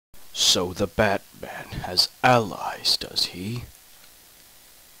So the Batman has allies, does he?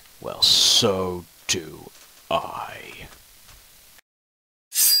 Well, so do I.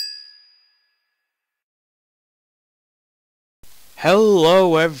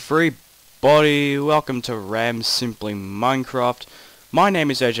 Hello everybody, welcome to Ram Simply Minecraft. My name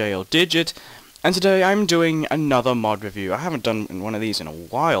is AJLDigit, and today I'm doing another mod review. I haven't done one of these in a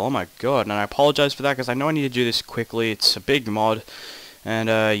while, oh my god, and I apologize for that because I know I need to do this quickly. It's a big mod.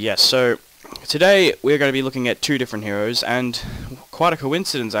 And yes, so today we're going to be looking at two different heroes, and quite a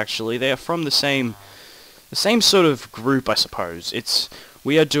coincidence actually. They are from the same sort of group, I suppose.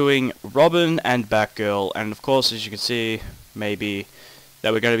 We are doing Robin and Batgirl, and of course, as you can see, maybe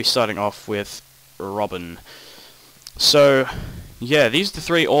that we're going to be starting off with Robin. So yeah, these are the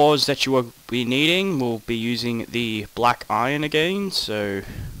three ores that you will be needing. We'll be using the black iron again, so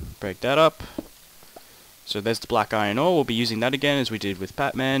break that up. So there's the black iron ore. We'll be using that again as we did with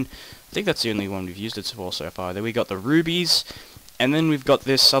Batman. I think that's the only one we've used it for so far. Then we got the rubies, and then we've got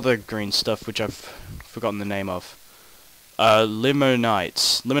this other green stuff which I've forgotten the name of.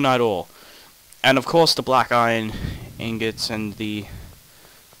 Limonite ore. And of course the black iron ingots and the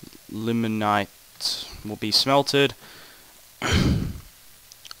limonite will be smelted.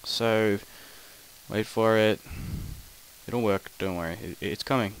 So wait for it. It'll work, don't worry. It's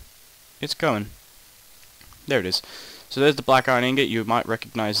coming. It's coming. There it is. So there's the black iron ingot, you might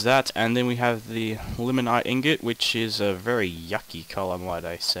recognize that, and then we have the limonite ingot, which is a very yucky color, might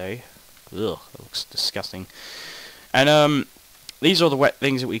I say. Ugh, it looks disgusting. And these are the wet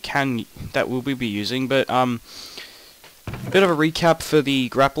things that we'll be using, but a bit of a recap for the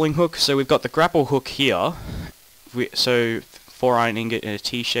grappling hook. So we've got the grapple hook here, so 4 iron ingot in a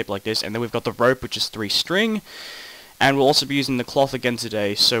T shape like this, and then we've got the rope, which is 3 string. And we'll also be using the cloth again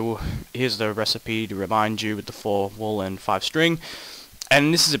today, so here's the recipe to remind you with the 4 wool and 5 string.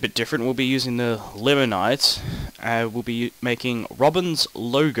 And this is a bit different. We'll be using the limonite. We'll be making Robin's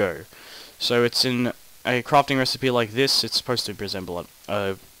logo. So it's in a crafting recipe like this. It's supposed to resemble an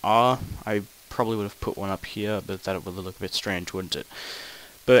R. I probably would have put one up here, but that would look a bit strange, wouldn't it?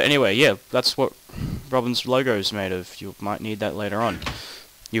 But anyway, yeah, that's what Robin's logo is made of. You might need that later on.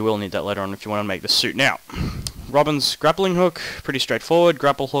 You will need that later on if you want to make the suit. Now, Robin's grappling hook, pretty straightforward.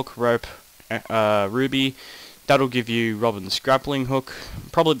 Grapple hook, rope, ruby. That'll give you Robin's grappling hook.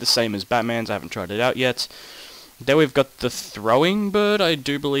 Probably the same as Batman's, I haven't tried it out yet. Then we've got the throwing bird, I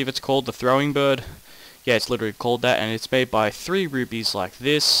do believe it's called the throwing bird. Yeah, it's literally called that, and it's made by 3 rubies like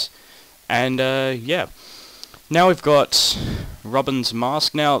this. And yeah. Now we've got Robin's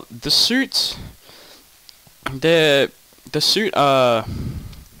mask. Now, the suit,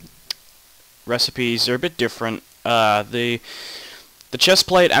 recipes are a bit different. The chest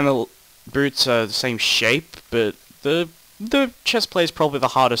plate and the boots are the same shape, but the chest plate is probably the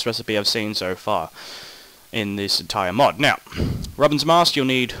hardest recipe I've seen so far in this entire mod. Now, Robin's mask, you'll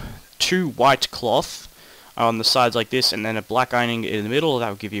need 2 white cloth on the sides like this, and then a black ironing in the middle. That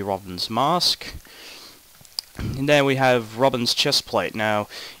will give you Robin's mask. And then we have Robin's chest plate. Now,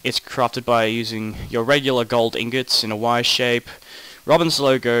 it's crafted by using your regular gold ingots in a Y shape, Robin's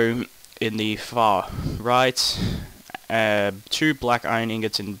logo in the far right, 2 black iron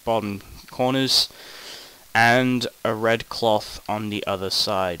ingots in bottom corners, and a red cloth on the other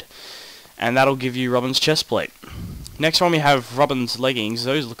side. And that'll give you Robin's chest plate. Next one we have Robin's leggings.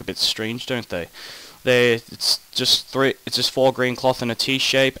 Those look a bit strange, don't they? It's just 4 green cloth in a T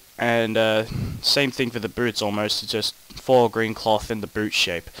shape, and same thing for the boots almost. It's just 4 green cloth in the boot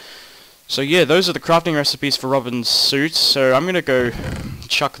shape. So yeah, those are the crafting recipes for Robin's suit. So I'm gonna go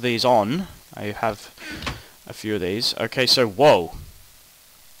chuck these on. I have a few of these. Okay, so whoa.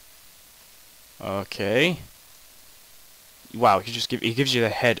 Okay. Wow, he gives you the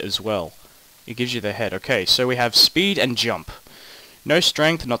head as well. He gives you the head. Okay, so we have speed and jump. No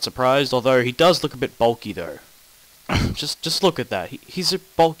strength, not surprised, although he does look a bit bulky though. just look at that. He's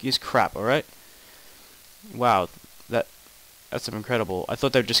bulky as crap, alright? Wow, that's incredible. I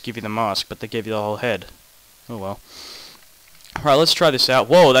thought they'd just give you the mask, but they gave you the whole head. Oh well. Alright, let's try this out.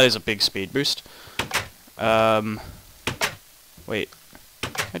 Whoa, that is a big speed boost. Wait.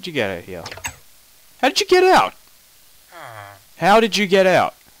 How'd you get out here? How did you get out? How did you get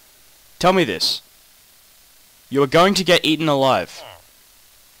out? Tell me this. You are going to get eaten alive.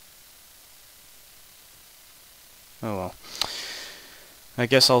 Oh well. I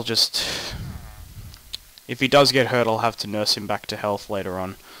guess I'll just... If he does get hurt, I'll have to nurse him back to health later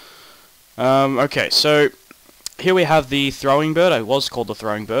on. Okay, so... Here we have the throwing bird. It was called the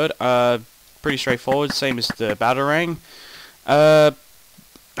throwing bird. Pretty straightforward, same as the batarang.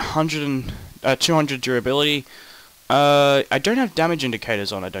 200 durability. I don't have damage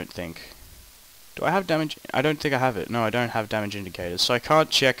indicators on, I don't think. Do I have damage? I don't think I have it. No, I don't have damage indicators, so I can't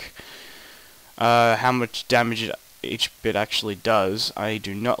check how much damage each bit actually does. I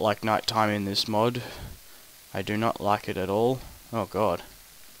do not like nighttime in this mod. I do not like it at all. Oh god.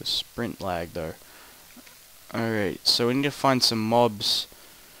 The sprint lag though. Alright, so we need to find some mobs.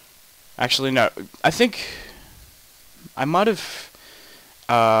 Actually no, I think I might have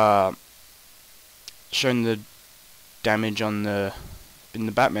shown the damage on in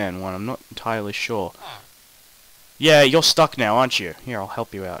the Batman one. I'm not entirely sure. Yeah, you're stuck now, aren't you? Here, I'll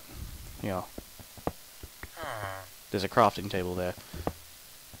help you out. Here. There's a crafting table there.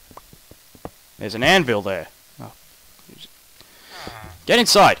 There's an anvil there. Oh. Get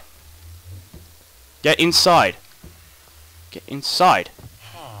inside! Get inside! Get inside!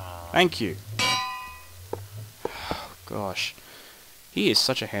 Thank you. Oh, gosh. He is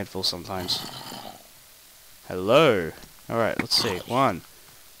such a handful sometimes. Hello! Alright, let's see. 1,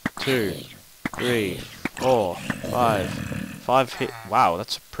 2, 3, 4, 5. 5 hit. Wow,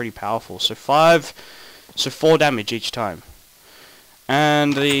 that's pretty powerful. So 4 damage each time.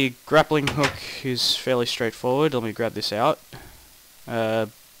 And the grappling hook is fairly straightforward. Let me grab this out.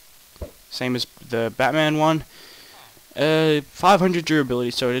 Same as the Batman one. 500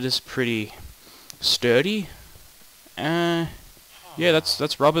 durability, so it is pretty sturdy. Yeah,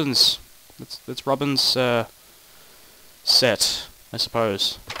 that's Robin's. That's Robin's set, I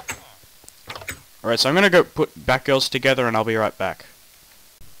suppose. Alright, so I'm gonna go put Batgirls together, and I'll be right back.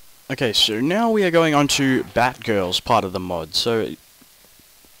 Okay, so now we are going on to Batgirl's part of the mod, so...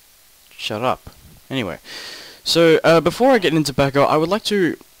 Shut up. Anyway, so before I get into Batgirl, I would like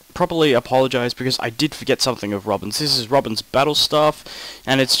to properly apologise because I did forget something of Robin's. This is Robin's battle stuff,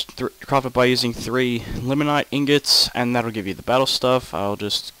 and it's crafted by using 3 limonite ingots, and that'll give you the battle stuff. I'll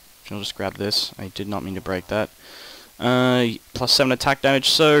just grab this. I did not mean to break that. Plus 7 attack damage,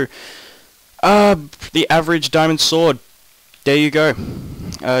 so... the average diamond sword. There you go.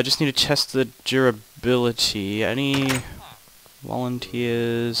 Just need to test the durability. Any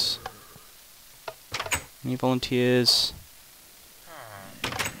volunteers? Any volunteers?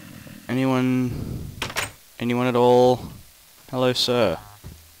 Anyone at all? Hello, sir.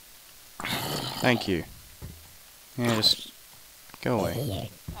 Thank you. Yeah, just go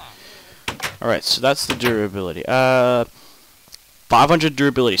away. Alright, so that's the durability. 500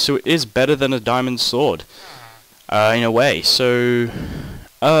 durability, so it is better than a diamond sword. In a way, so...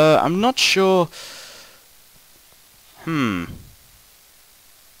 I'm not sure... I'm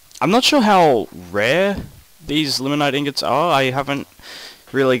not sure how rare these limonite ingots are. I haven't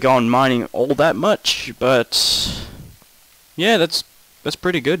really gone mining all that much, but... yeah, that's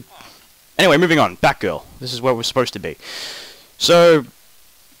pretty good. Anyway, moving on. Batgirl. This is where we're supposed to be. So...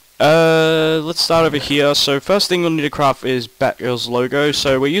 let's start over here. So first thing we'll need to craft is Batgirl's logo.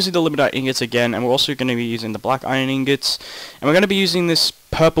 So we're using the limonite ingots again, and we're also going to be using the black iron ingots, and we're going to be using this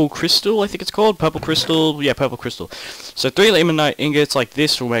purple crystal, I think it's called, purple crystal, yeah, purple crystal. So 3 limonite ingots like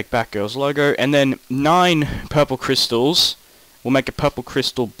this will make Batgirl's logo, and then 9 purple crystals will make a purple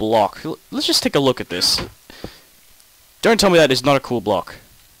crystal block. Let's just take a look at this. Don't tell me that is not a cool block.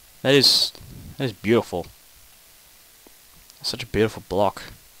 That is beautiful. Such a beautiful block.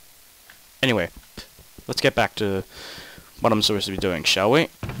 Anyway, let's get back to what I'm supposed to be doing, shall we?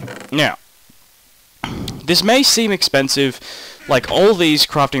 Now, this may seem expensive, like all these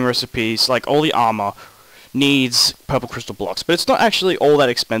crafting recipes, like all the armor, needs purple crystal blocks, but it's not actually all that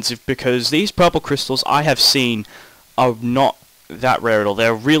expensive because these purple crystals I have seen are not that rare at all.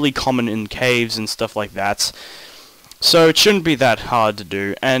 They're really common in caves and stuff like that. So it shouldn't be that hard to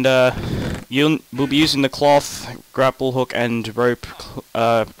do, and we'll be using the cloth, grapple hook, and rope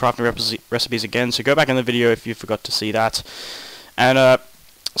crafting recipes again, so go back in the video if you forgot to see that. And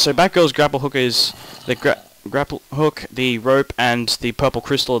so Batgirl's grapple hook is the grapple hook, the rope, and the purple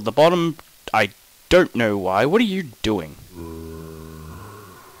crystal at the bottom. I don't know why. What are you doing?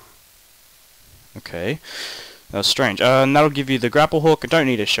 Okay, that was strange. And that'll give you the grapple hook. I don't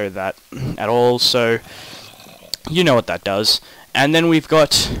need to show that at all, so... you know what that does. And then we've got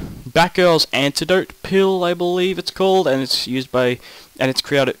Batgirl's antidote pill, I believe it's called, and it's used by, and it's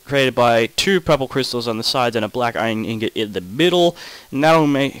created by 2 purple crystals on the sides and a black iron ingot in the middle, and that'll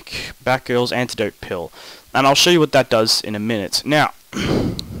make Batgirl's antidote pill. And I'll show you what that does in a minute. Now,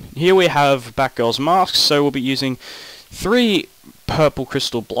 here we have Batgirl's mask, so we'll be using 3 purple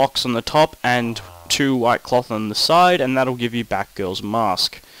crystal blocks on the top and 2 white cloth on the side, and that'll give you Batgirl's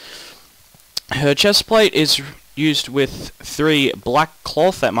mask. Her chest plate is used with 3 black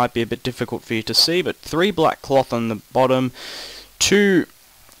cloth. That might be a bit difficult for you to see, but 3 black cloth on the bottom, 2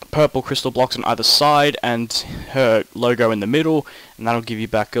 purple crystal blocks on either side and her logo in the middle, and that'll give you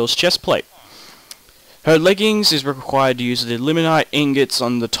Batgirl's chest plate. Her leggings is required to use the limonite ingots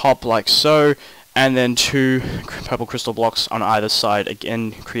on the top like so, and then 2 purple crystal blocks on either side,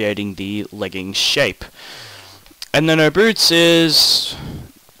 again creating the legging shape. And then her boots is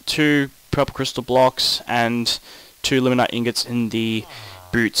 2 purple crystal blocks and 2 limonite ingots in the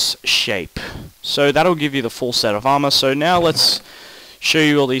boots shape. So that'll give you the full set of armor. So now let's show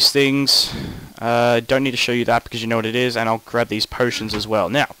you all these things. Don't need to show you that because you know what it is, and I'll grab these potions as well.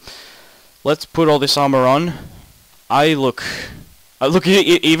 Now, let's put all this armor on. Look,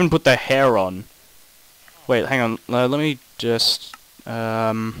 it even put the hair on. Wait, hang on. Let me just...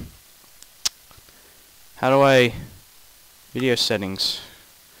 how do I... Video settings.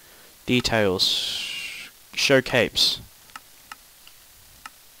 Details. Show capes.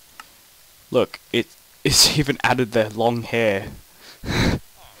 Look, it's even added their long hair.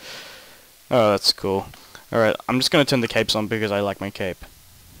 Oh, that's cool. Alright, I'm just gonna turn the capes on because I like my cape.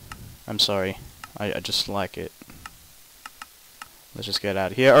 I'm sorry. I just like it. Let's just get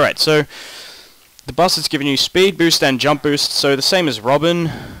out of here. Alright, so... The bus is giving you speed boost and jump boost, so the same as Robin.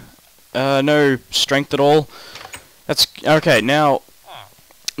 No strength at all. That's okay. Now,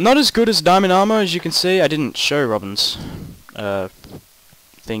 not as good as Diamond Armor, as you can see. I didn't show Robin's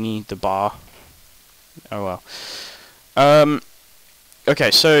thingy, the bar. Oh well.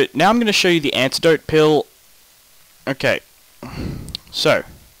 Okay, so now I'm going to show you the antidote pill. Okay, so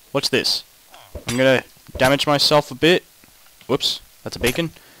what's this? I'm going to damage myself a bit. Whoops, that's a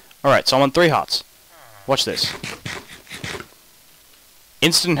beacon. Alright, so I'm on 3 hearts. Watch this.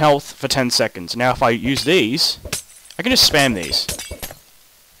 Instant health for 10 seconds. Now if I use these, I can just spam these.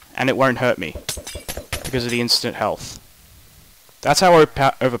 And it won't hurt me. Because of the instant health. That's how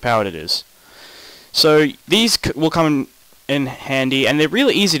overpowered it is. So these will come in handy, and they're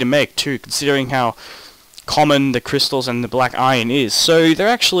really easy to make too, considering how common the crystals and the black iron is. So they're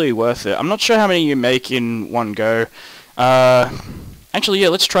actually worth it. I'm not sure how many you make in one go. Actually, yeah,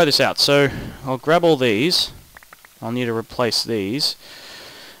 let's try this out. So, I'll grab all these. I'll need to replace these.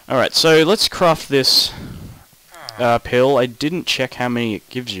 Alright, so let's craft this pill. I didn't check how many it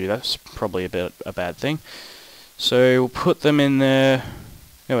gives you. That's probably a bad thing. So, we'll put them in there.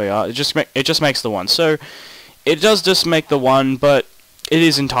 There we are. It just makes the one. So, it does just make the one, but it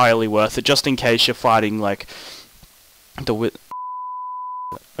is entirely worth it, just in case you're fighting, like, the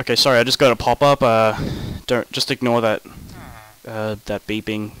Okay, sorry, I just got a pop-up. Just ignore that. That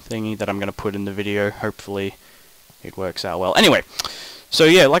beeping thingy that I'm going to put in the video. Hopefully it works out well. Anyway, so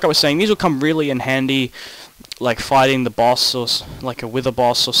yeah, like I was saying, these will come really in handy, like fighting the boss, or like a wither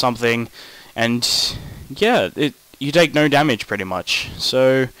boss or something, and yeah, you take no damage pretty much.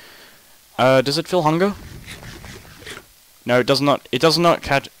 So, does it feel hunger? No, it does not. It does not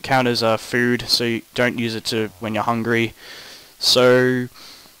count as food, so you don't use it when you're hungry. So,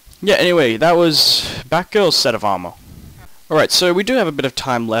 yeah, anyway, that was Batgirl's set of armor. Alright, so we do have a bit of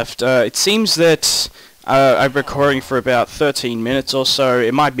time left. It seems that I'm recording for about 13 minutes or so.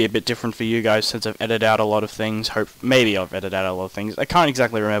 It might be a bit different for you guys since I've edited out a lot of things. Maybe I've edited out a lot of things. I can't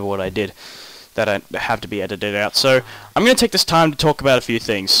exactly remember what I did that I have to be edited out. So I'm going to take this time to talk about a few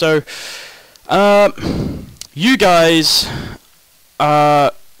things. So, you guys,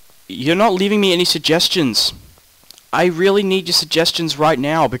 you're not leaving me any suggestions. I really need your suggestions right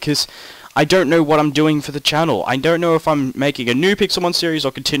now because I don't know what I'm doing for the channel. I don't know if I'm making a new Pixelmon series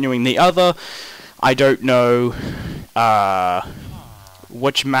or continuing the other. I don't know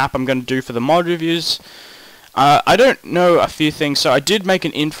which map I'm going to do for the mod reviews. I don't know a few things. So I did make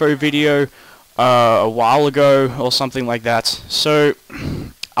an info video a while ago or something like that. So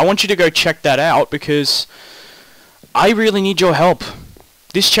I want you to go check that out because I really need your help.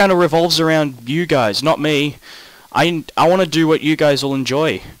 This channel revolves around you guys, not me. I want to do what you guys will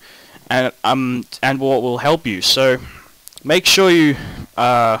enjoy. And what will help you. So make sure you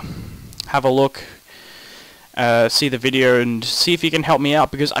have a look, see the video, and see if you can help me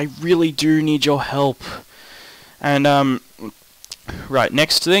out because I really do need your help. And right,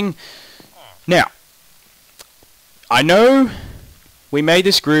 next thing. Now, I know we made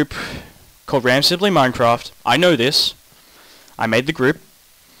this group called Ram Simply Minecraft. I know this. I made the group,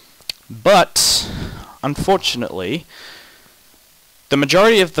 but unfortunately, the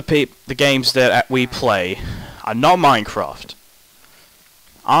majority of the games that we play are not Minecraft.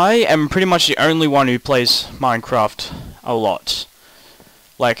 I am pretty much the only one who plays Minecraft a lot.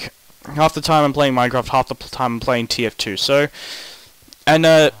 Like, half the time I'm playing Minecraft, half the time I'm playing TF2. So,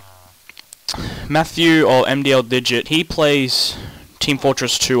 and Matthew, or AJLDigit, he plays Team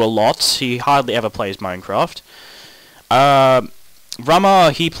Fortress 2 a lot. He hardly ever plays Minecraft.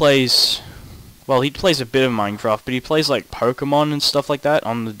 Rama, he plays... Well, he plays a bit of Minecraft, but he plays, like, Pokemon and stuff like that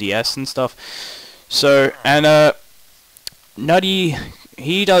on the DS and stuff. So, and, Nutty,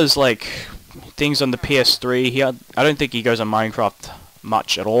 he does, like, things on the PS3. I don't think he goes on Minecraft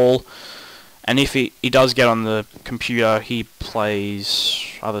much at all. And if he does get on the computer, he plays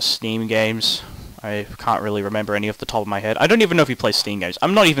other Steam games. I can't really remember any off the top of my head. I don't even know if he plays Steam games.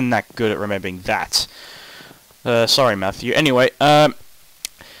 I'm not even that good at remembering that. Sorry, Matthew. Anyway,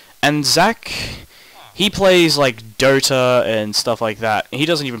 and Zach, he plays, like, Dota and stuff like that. He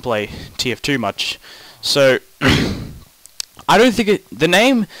doesn't even play TF2 much. So, I don't think the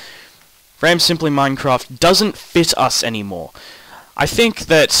name Ram Simply Minecraft doesn't fit us anymore. I think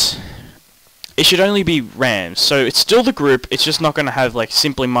that it should only be Rams. So it's still the group, it's just not going to have, like,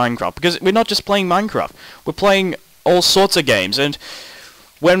 Simply Minecraft. Because we're not just playing Minecraft. We're playing all sorts of games. And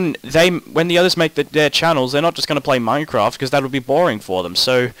when the others make their channels, they're not just going to play Minecraft, because that would be boring for them.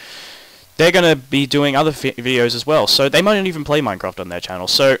 So they're going to be doing other videos as well. So they might not even play Minecraft on their channel.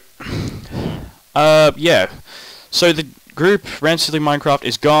 So, yeah. So the group, Rams Simply Minecraft,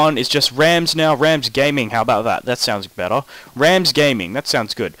 is gone. It's just Rams now. Rams Gaming. How about that? That sounds better. Rams Gaming. That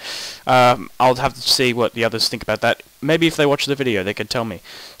sounds good. I'll have to see what the others think about that. Maybe if they watch the video, they could tell me.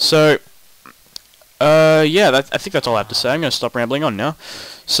 So, yeah, I think that's all I have to say. I'm going to stop rambling on now.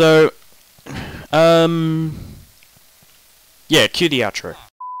 So, yeah, cue the outro.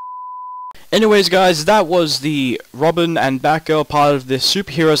 Anyways, guys, that was the Robin and Batgirl part of the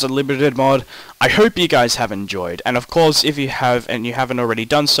Superheroes Unlimited mod. I hope you guys have enjoyed, and of course, if you have and you haven't already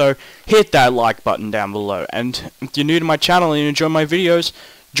done so, hit that like button down below. And if you're new to my channel and you enjoy my videos,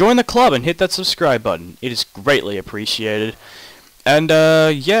 join the club and hit that subscribe button. It is greatly appreciated. And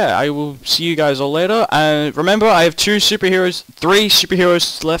yeah, I will see you guys all later. And remember, I have three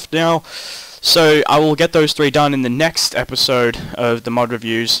superheroes left now, so I will get those 3 done in the next episode of the mod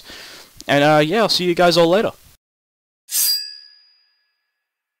reviews. And yeah, I'll see you guys all later.